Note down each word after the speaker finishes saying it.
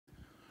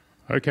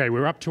Okay,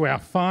 we're up to our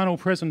final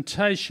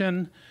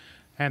presentation,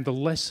 and the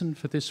lesson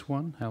for this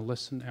one,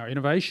 our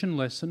innovation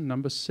lesson,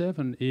 number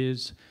 7,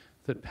 is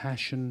that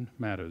passion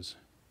matters,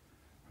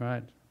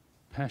 right?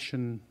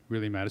 Passion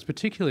really matters,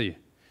 particularly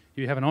if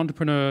you have an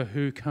entrepreneur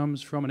who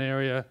comes from an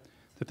area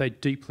that they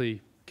deeply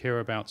care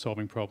about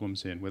solving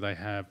problems in, where they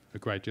have a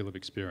great deal of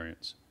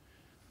experience.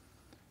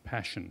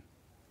 Passion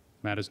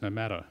matters no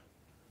matter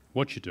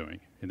what you're doing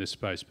in this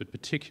space, but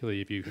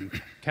particularly if you can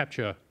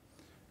capture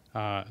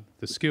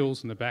the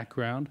skills and the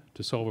background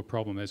to solve a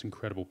problem, there's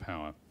incredible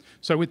power.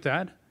 So with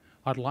that,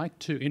 I'd like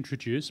to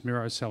introduce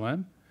Miro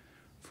Salam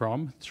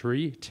from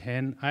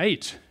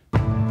 3-10-8.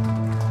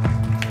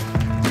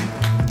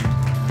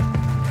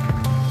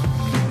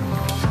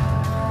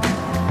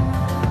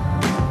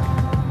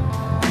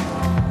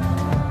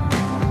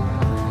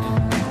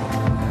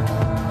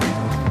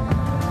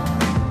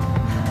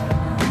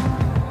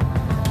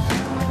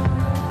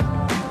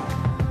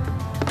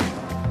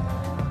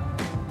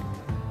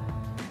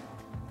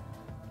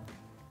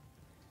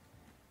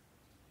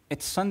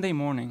 It's Sunday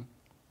morning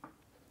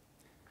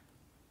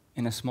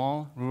in a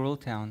small rural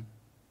town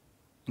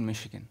in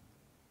Michigan.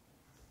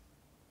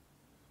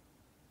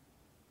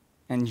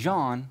 And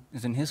John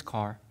is in his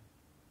car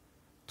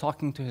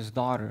talking to his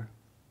daughter,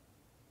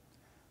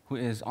 who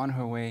is on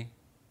her way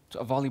to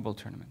a volleyball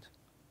tournament.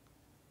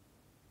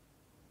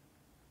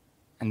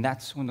 And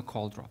that's when the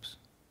call drops.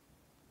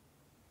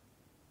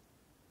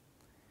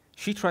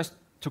 She tries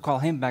to call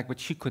him back, but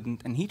she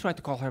couldn't, and he tried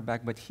to call her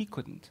back, but he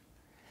couldn't.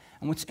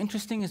 And what's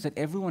interesting is that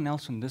everyone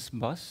else on this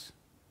bus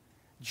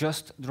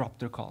just dropped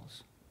their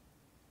calls.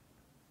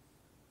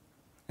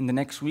 And the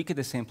next week at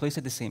the same place,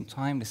 at the same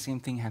time, the same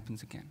thing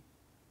happens again.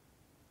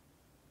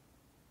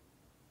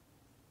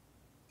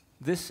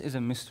 This is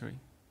a mystery.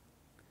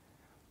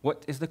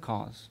 What is the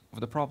cause of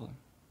the problem?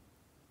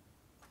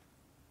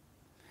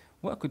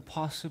 What could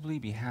possibly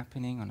be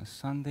happening on a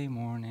Sunday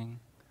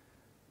morning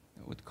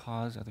that would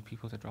cause other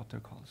people to drop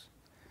their calls?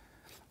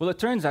 Well, it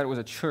turns out it was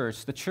a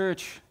church. The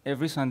church,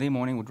 every Sunday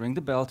morning, would ring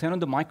the bell, turn on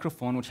the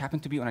microphone, which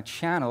happened to be on a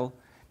channel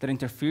that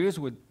interferes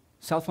with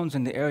cell phones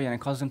in the area and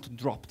causes them to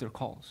drop their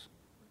calls.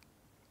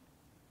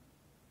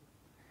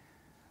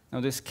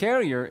 Now, this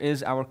carrier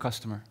is our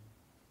customer.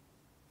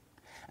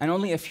 And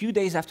only a few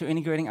days after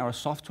integrating our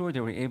software,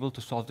 they were able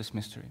to solve this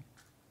mystery.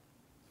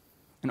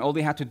 And all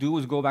they had to do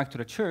was go back to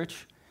the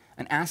church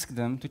and ask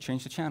them to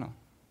change the channel.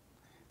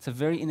 It's a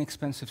very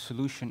inexpensive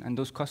solution, and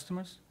those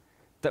customers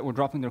that were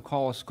dropping their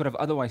calls could have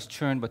otherwise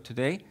churned, but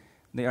today,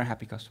 they are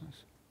happy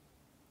customers.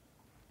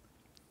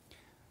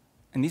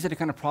 And these are the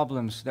kind of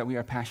problems that we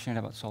are passionate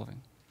about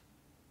solving.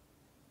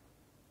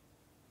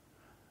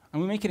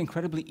 And we make it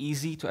incredibly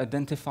easy to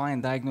identify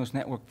and diagnose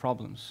network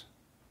problems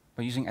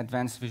by using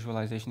advanced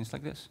visualizations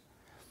like this.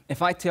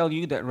 If I tell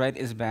you that red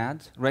is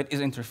bad, red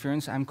is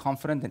interference, I'm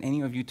confident that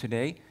any of you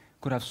today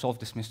could have solved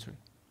this mystery.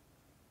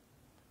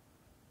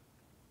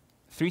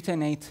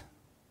 3-10-8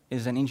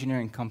 is an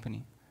engineering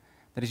company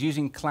that is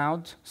using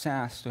cloud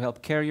SaaS to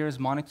help carriers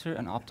monitor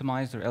and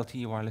optimize their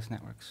LTE wireless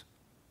networks.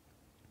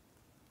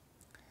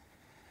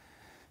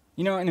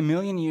 You know, in a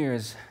million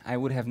years, I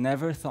would have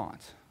never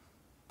thought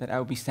that I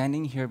would be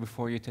standing here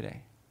before you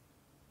today.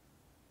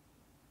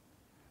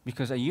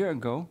 Because a year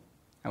ago,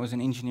 I was an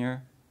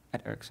engineer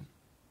at Ericsson.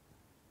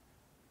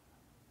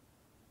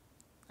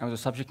 I was a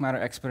subject matter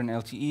expert in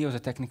LTE. I was a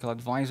technical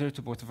advisor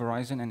to both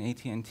Verizon and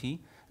AT&T.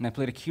 And I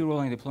played a key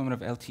role in the deployment of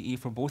LTE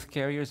for both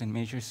carriers in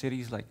major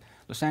cities like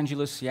Los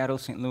Angeles, Seattle,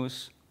 St.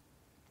 Louis.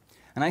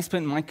 And I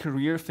spent my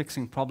career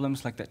fixing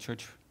problems like that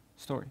church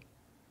story.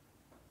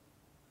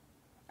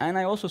 And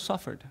I also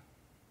suffered.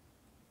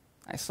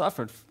 I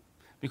suffered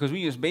because we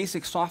use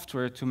basic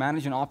software to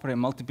manage and operate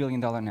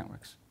multi-billion-dollar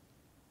networks.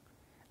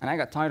 And I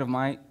got tired of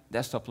my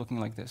desktop looking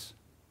like this.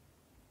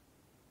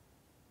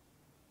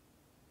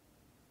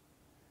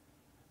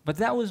 But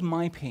that was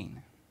my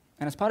pain.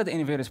 And as part of the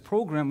Innovators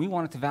program, we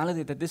wanted to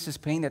validate that this is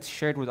pain that's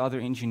shared with other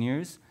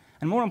engineers,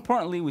 and more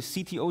importantly, with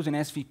CTOs and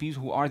SVPs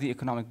who are the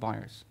economic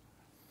buyers.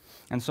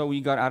 And so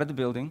we got out of the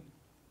building,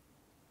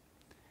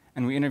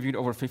 and we interviewed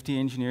over 50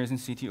 engineers and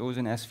CTOs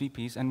and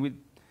SVPs,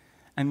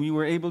 and we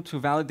were able to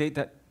validate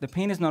that the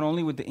pain is not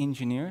only with the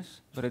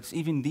engineers, but it's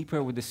even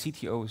deeper with the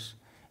CTOs.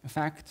 In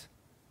fact,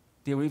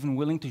 they were even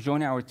willing to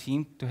join our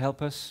team to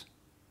help us.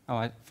 Oh,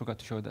 I forgot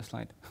to show that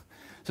slide.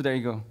 So there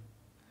you go.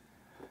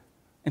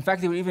 In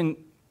fact, they were even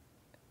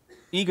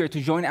eager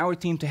to join our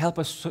team to help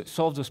us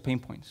solve those pain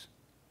points.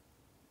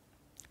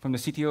 From the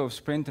CTO of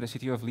Sprint to the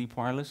CTO of Leap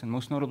Wireless, and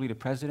most notably the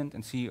president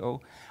and CEO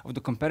of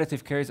the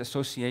Competitive Carriers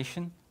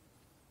Association.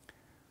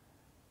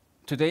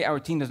 Today, our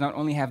team does not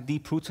only have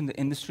deep roots in the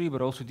industry,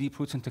 but also deep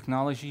roots in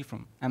technology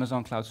from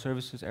Amazon Cloud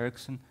Services,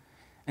 Ericsson,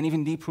 and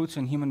even deep roots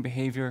in human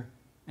behavior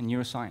and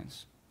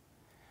neuroscience.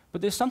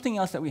 But there's something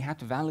else that we had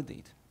to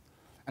validate,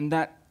 and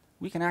that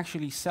we can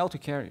actually sell to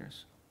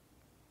carriers.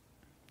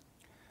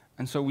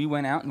 And so we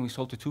went out and we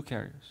sold to 2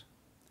 carriers.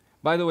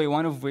 By the way,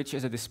 one of which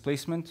is a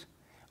displacement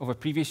of a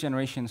previous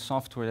generation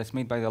software that's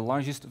made by the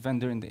largest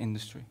vendor in the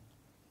industry.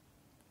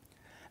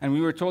 And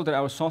we were told that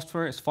our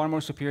software is far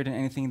more superior than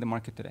anything in the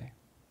market today.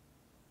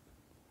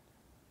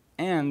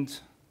 And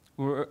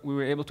we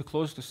were able to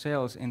close the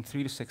sales in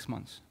 3 to 6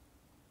 months.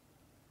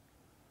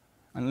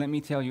 And let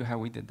me tell you how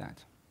we did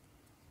that.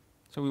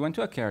 So we went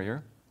to a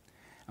carrier,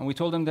 and we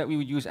told them that we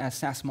would use a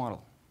SaaS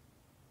model,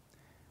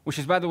 which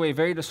is, by the way,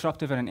 very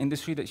disruptive in an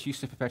industry that's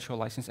used to perpetual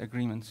license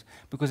agreements,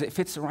 because it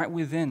fits right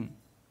within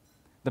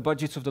the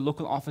budgets of the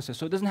local offices.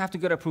 So it doesn't have to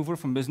get approval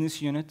from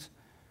business unit.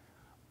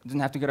 It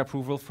doesn't have to get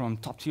approval from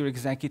top-tier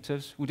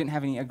executives. We didn't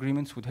have any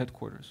agreements with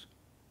headquarters,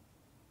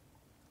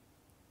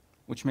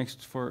 which makes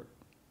for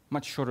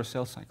much shorter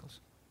sales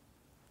cycles.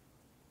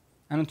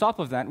 And on top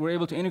of that, we're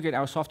able to integrate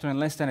our software in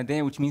less than a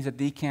day, which means that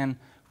they can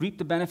reap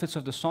the benefits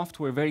of the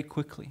software very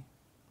quickly.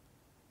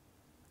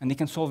 And they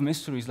can solve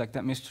mysteries like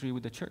that mystery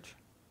with the church.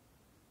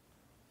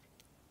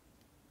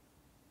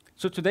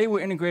 So today we're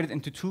integrated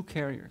into 2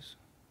 carriers,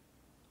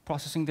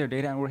 processing their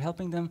data, and we're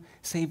helping them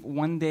save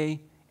 1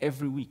 day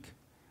every week.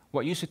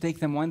 What used to take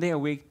them 1 day a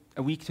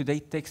week today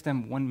takes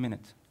them 1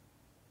 minute.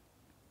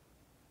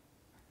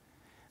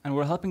 And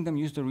we're helping them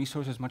use the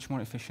resources much more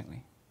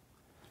efficiently,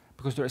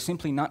 because there are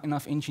simply not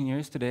enough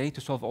engineers today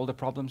to solve all the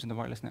problems in the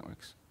wireless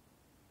networks.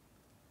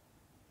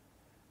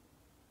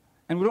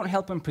 And we don't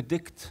help them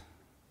predict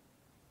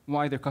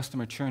why their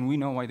customer churn. We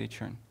know why they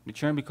churn. They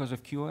churn because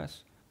of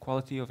QoS,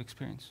 quality of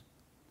experience.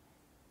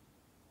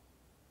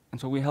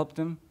 And so we help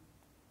them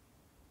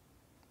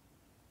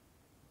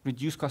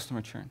reduce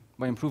customer churn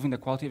by improving the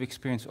quality of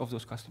experience of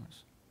those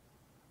customers.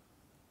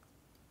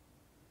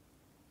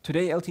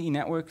 Today, LTE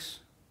networks,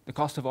 the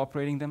cost of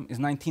operating them is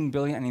 $19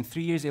 billion, and in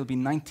 3 years, it'll be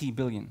 $90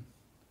 billion.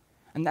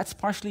 And that's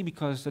partially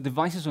because the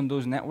devices on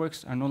those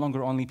networks are no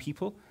longer only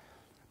people,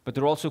 but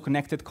they're also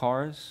connected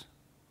cars,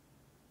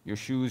 your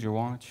shoes, your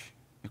watch,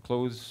 your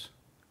clothes,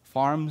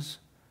 farms,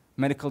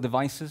 medical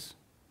devices.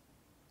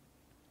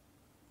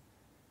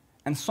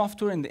 And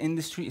software in the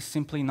industry is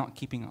simply not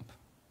keeping up.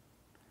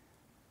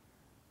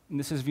 And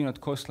this is Vinod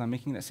Khosla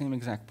making that same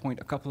exact point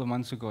a couple of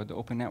months ago at the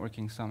Open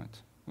Networking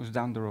Summit. It was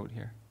down the road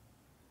here.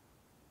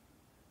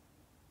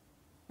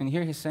 And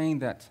here he's saying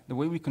that the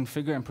way we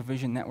configure and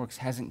provision networks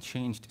hasn't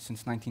changed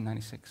since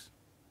 1996.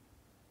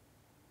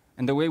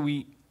 And the way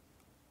we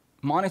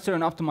monitor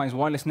and optimize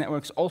wireless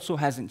networks also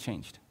hasn't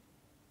changed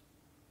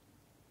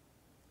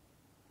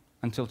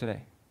until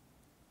today.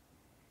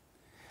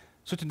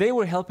 So today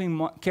we're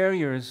helping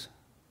carriers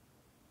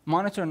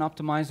monitor and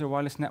optimize their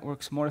wireless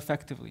networks more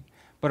effectively.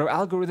 But our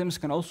algorithms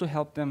can also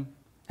help them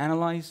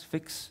analyze,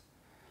 fix,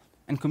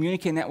 and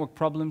communicate network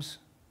problems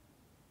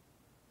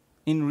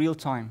in real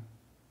time,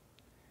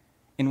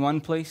 in one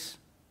place,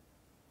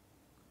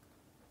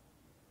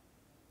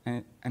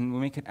 and we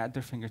make it at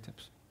their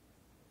fingertips.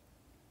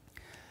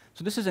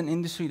 So this is an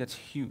industry that's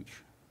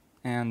huge,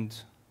 and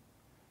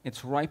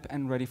it's ripe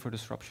and ready for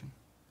disruption.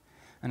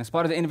 And as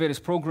part of the Innovators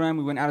program,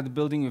 we went out of the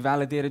building, we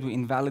validated, we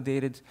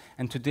invalidated,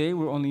 and today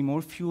we're only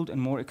more fueled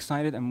and more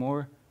excited and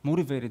more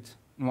motivated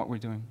in what we're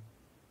doing.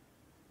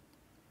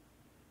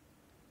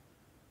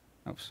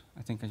 Oops,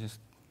 I think I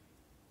just...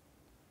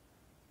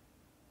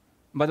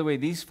 By the way,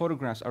 these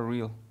photographs are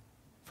real,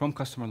 from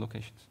customer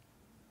locations.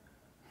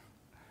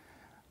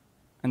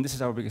 And this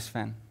is our biggest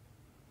fan.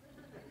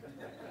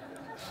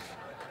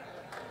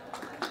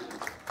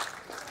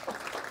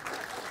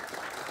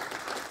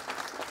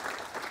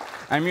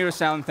 I'm Mira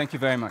Salem, thank you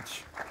very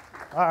much.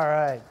 All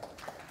right.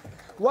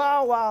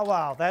 Wow, wow,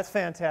 wow. That's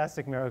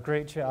fantastic, Miro.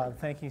 Great job.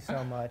 Thank you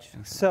so much.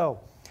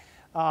 So,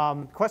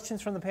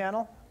 questions from the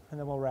panel, and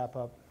then we'll wrap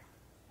up.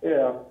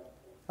 Yeah.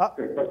 Oh.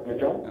 Good question,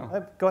 John.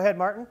 No. Go ahead,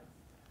 Martin.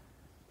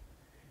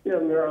 Yeah,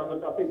 Mira,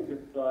 look, I think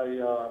it's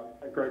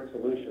a great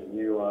solution.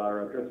 You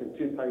are addressing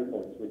 2 pain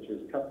points, which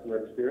is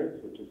customer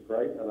experience, which is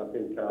great, and I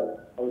think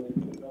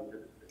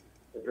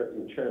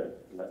addressing churn,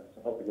 and that's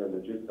helping them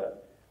reduce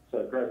that.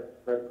 So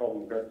great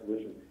problem, great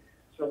solution.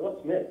 So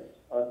what's next?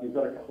 You've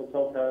got a couple of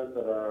telcos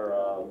that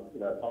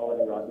are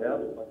piloting right now.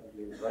 There's like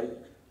getting great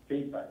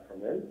feedback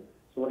from them.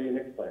 So what are your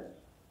next plans?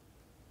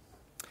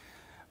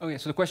 Okay,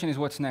 so the question is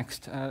what's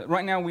next?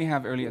 Right now we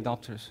have early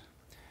adopters.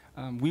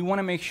 We want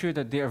to make sure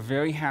that they are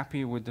very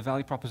happy with the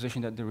value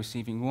proposition that they're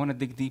receiving. We want to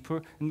dig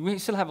deeper, and we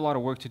still have a lot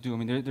of work to do. I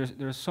mean,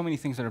 there's so many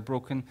things that are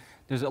broken.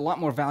 There's a lot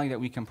more value that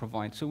we can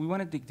provide. So we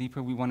want to dig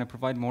deeper. We want to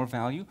provide more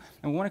value,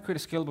 and we want to create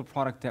a scalable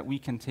product that we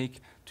can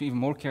take to even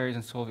more carriers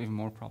and solve even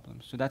more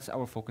problems. So that's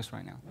our focus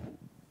right now.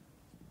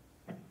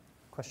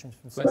 Questions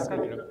from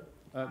Question,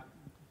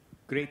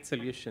 great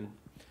solution.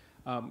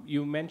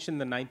 You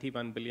mentioned the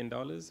 $91 billion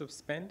of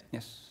spend.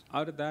 Yes.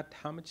 Out of that,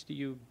 how much do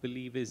you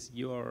believe is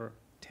your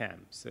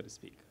TAM, so to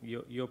speak,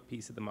 your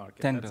piece of the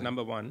market? 10 That's billion.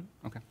 number one.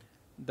 Okay.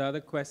 The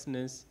other question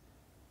is,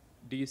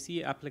 do you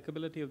see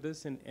applicability of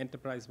this in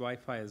enterprise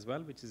Wi-Fi as well,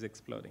 which is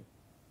exploding?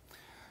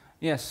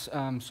 Yes.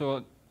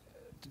 So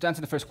to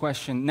answer the first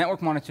question,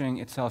 network monitoring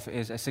itself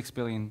is a $6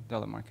 billion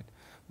market.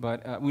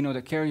 But we know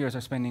that carriers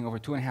are spending over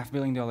 $2.5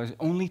 billion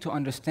only to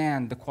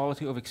understand the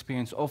quality of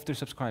experience of their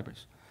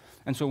subscribers.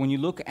 And so when you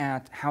look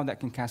at how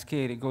that can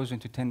cascade, it goes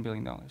into $10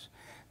 billion.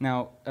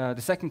 Now, the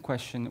second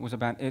question was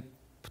about it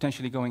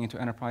potentially going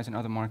into enterprise and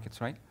other markets,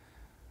 right?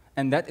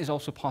 And that is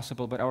also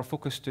possible, but our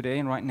focus today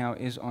and right now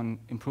is on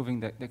improving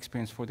the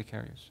experience for the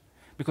carriers,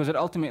 because it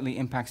ultimately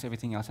impacts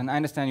everything else. And I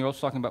understand you're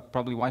also talking about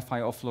probably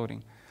Wi-Fi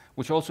offloading,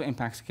 which also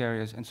impacts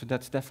carriers, and so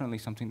that's definitely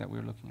something that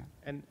we're looking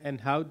at.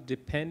 And how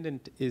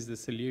dependent is the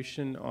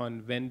solution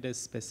on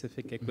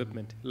vendor-specific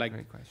equipment, like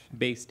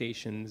base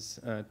stations?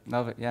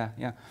 Love it, yeah,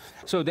 yeah.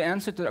 So the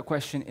answer to that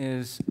question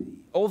is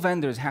all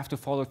vendors have to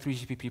follow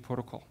 3GPP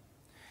protocol.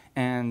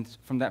 And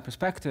from that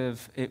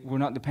perspective, we're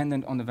not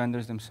dependent on the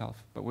vendors themselves,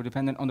 but we're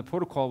dependent on the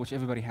protocol which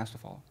everybody has to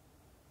follow.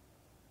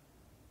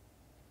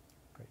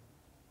 Great.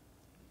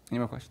 Any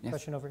more questions? Yes.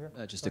 Question over here?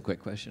 Just a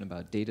quick question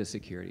about data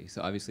security.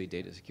 So obviously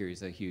data security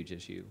is a huge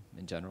issue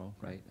in general,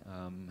 right?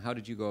 How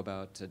did you go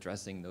about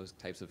addressing those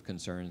types of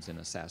concerns in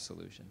a SaaS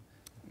solution?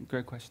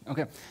 Great question.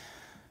 Okay.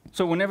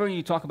 So whenever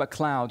you talk about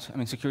cloud, I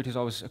mean, security is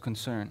always a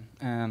concern.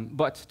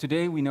 But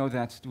today we know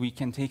that we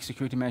can take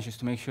security measures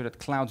to make sure that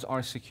clouds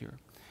are secure.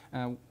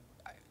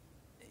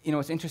 You know,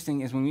 what's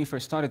interesting is when we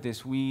first started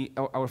this,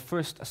 our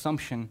first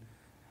assumption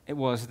it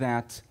was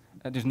that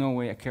there's no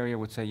way a carrier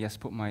would say, yes,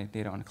 put my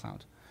data on the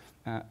cloud.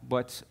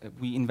 But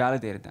we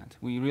invalidated that.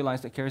 We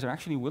realized that carriers are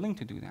actually willing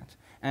to do that.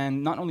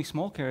 And not only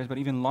small carriers, but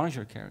even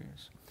larger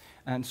carriers.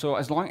 And so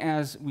as long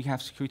as we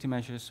have security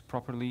measures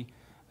properly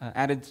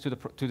added to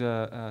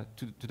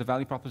the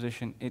value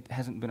proposition, it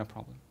hasn't been a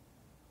problem.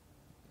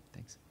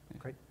 Thanks.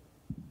 Great.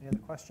 Any other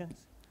questions?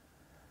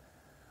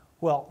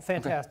 Well,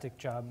 fantastic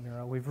job,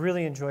 Miro. We've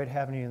really enjoyed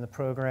having you in the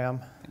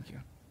program. Thank you.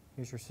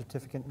 Here's your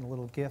certificate and a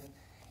little gift.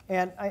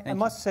 And I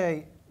must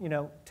say, you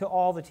know, to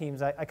all the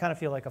teams, I kind of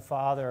feel like a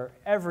father.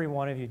 Every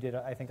one of you did,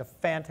 I think, a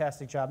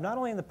fantastic job, not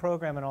only in the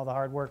program and all the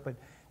hard work, but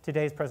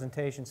today's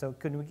presentation. So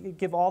could we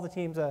give all the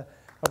teams a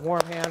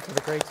warm hand for the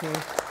great team?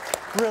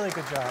 Really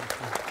good job.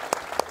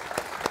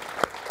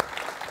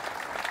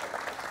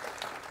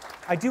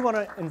 I do want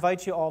to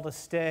invite you all to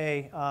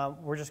stay.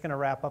 We're just going to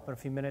wrap up in a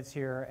few minutes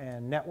here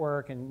and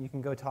network, and you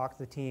can go talk to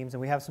the teams,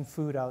 and we have some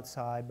food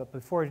outside. But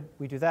before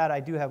we do that, I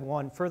do have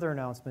one further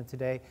announcement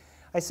today.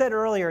 I said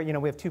earlier, you know,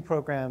 we have two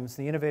programs,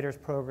 the Innovators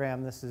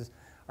Program. This is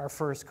our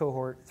first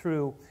cohort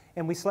through,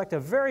 and we select a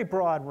very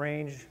broad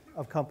range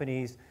of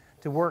companies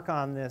to work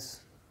on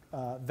this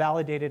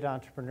validated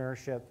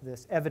entrepreneurship,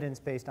 this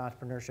evidence-based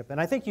entrepreneurship.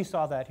 And I think you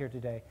saw that here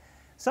today.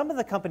 Some of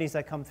the companies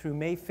that come through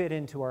may fit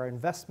into our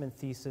investment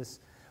thesis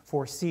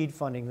for seed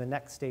funding, the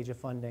next stage of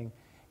funding.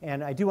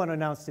 And I do want to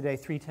announce today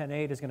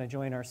 3108 is going to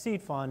join our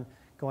seed fund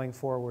going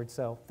forward.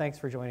 So thanks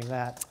for joining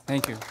that.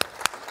 Thank you.